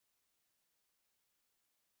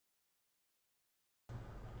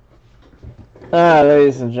Alright,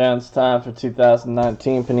 ladies and gents, time for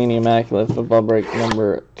 2019 Panini Immaculate Football Break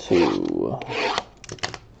number 2.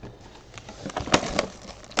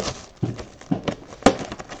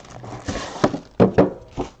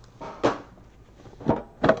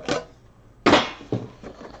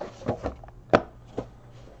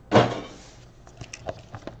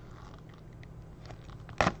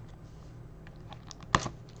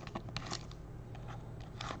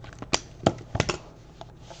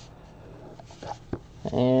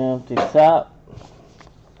 Empty top.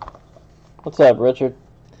 What's up, Richard?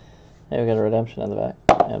 Hey, we got a redemption on the back.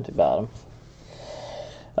 Empty bottom.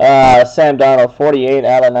 Sam Darnold, 48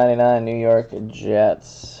 out of 99, New York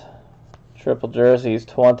Jets. Triple jerseys,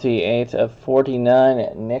 28 of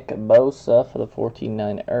 49, Nick Bosa for the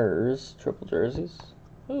 49ers. Triple jerseys.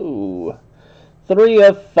 Ooh. 3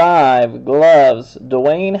 of 5, gloves,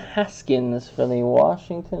 Dwayne Haskins for the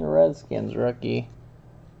Washington Redskins rookie.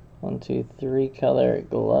 1, 2, 3 color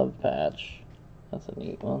glove patch. That's a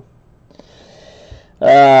neat one.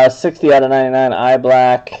 60 out of 99, eye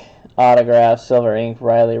black, autograph, silver ink,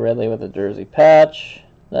 Riley Ridley with a jersey patch.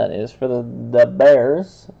 That is for the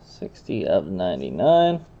Bears. 60 of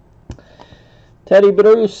 99. Teddy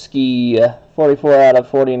Bruschi, 44 out of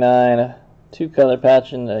 49. 2 color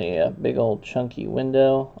patch in the big old chunky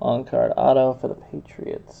window. On card auto for the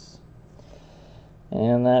Patriots.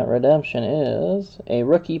 And that redemption is a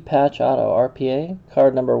rookie patch auto RPA,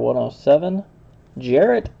 card number 107,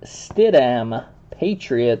 Jarrett Stidham,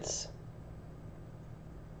 Patriots.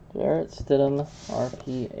 Jarrett Stidham,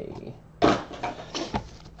 RPA.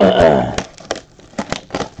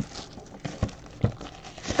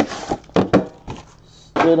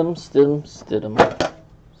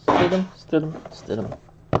 Stidham.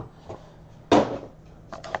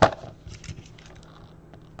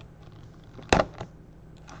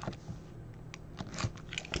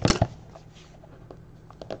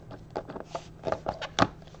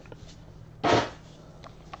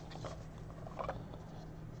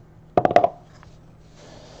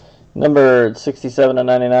 Number 67 of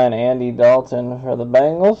 99, Andy Dalton for the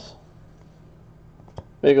Bengals.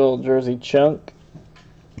 Big old jersey chunk.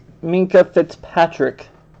 Minkah Fitzpatrick,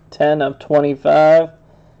 10 of 25.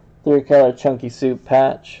 3 color chunky suit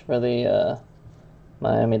patch for the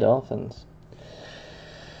Miami Dolphins.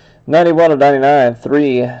 91 of 99,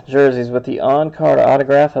 3 jerseys with the on-card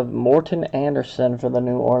autograph of Morton Anderson for the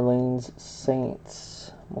New Orleans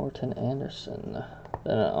Saints. Morton Anderson.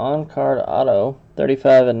 Then an on-card auto,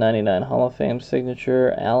 35 of 99, Hall of Fame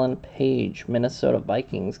signature, Alan Page, Minnesota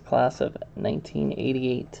Vikings, class of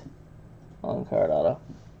 1988. On-card auto.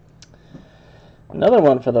 Another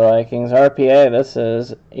one for the Vikings, RPA. This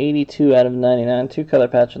is 82 out of 99, 2 color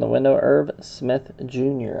patch in the window, Irv Smith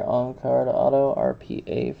Jr. On-card auto,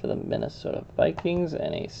 RPA for the Minnesota Vikings,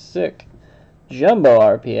 and a sick jumbo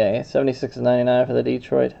RPA, 76 of 99 for the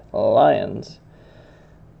Detroit Lions.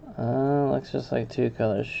 Looks just like 2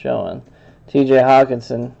 colors showing. TJ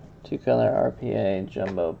Hawkinson, 2 color RPA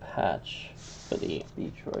jumbo patch for the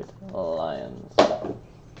Detroit Lions.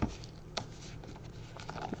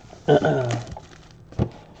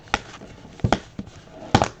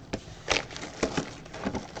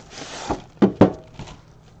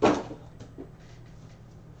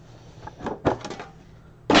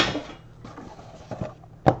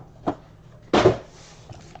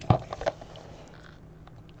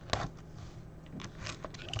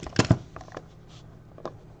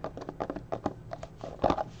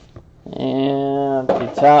 Empty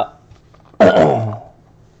top.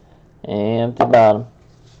 Empty bottom.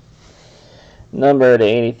 Numbered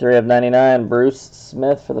 83 of 99, Bruce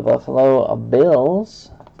Smith for the Buffalo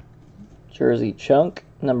Bills. Jersey chunk.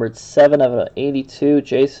 Numbered 7 of 82,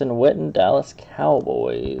 Jason Witten, Dallas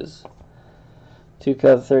Cowboys. 2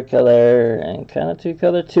 color, 3 color, and kind of 2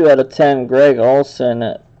 color. 2 out of 10, Greg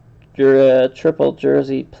Olsen. Triple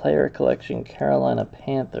jersey player collection, Carolina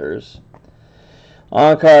Panthers.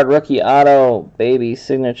 On-card rookie auto, baby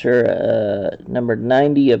signature, numbered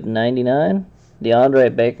 90 of 99,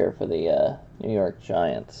 DeAndre Baker for the New York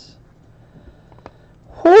Giants.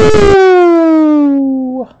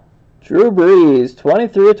 Woo! Drew Brees,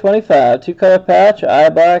 23 of 25, 2 color patch, eye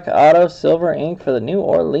black, auto, silver ink for the New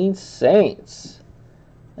Orleans Saints.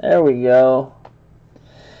 There we go.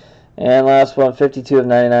 And last one, 52 of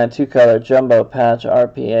 99, 2 color jumbo patch,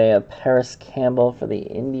 RPA of Paris Campbell for the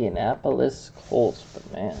Indianapolis Colts.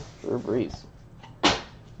 But man, Drew Brees.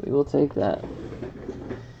 We will take that.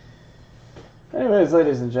 Anyways,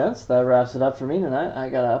 ladies and gents, that wraps it up for me tonight. I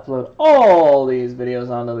gotta upload all these videos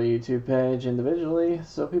onto the YouTube page individually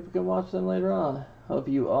so people can watch them later on. Hope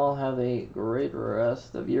you all have a great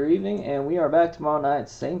rest of your evening, and we are back tomorrow night,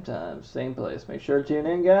 same time, same place. Make sure to tune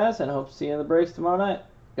in, guys, and hope to see you in the breaks tomorrow night.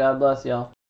 God bless y'all.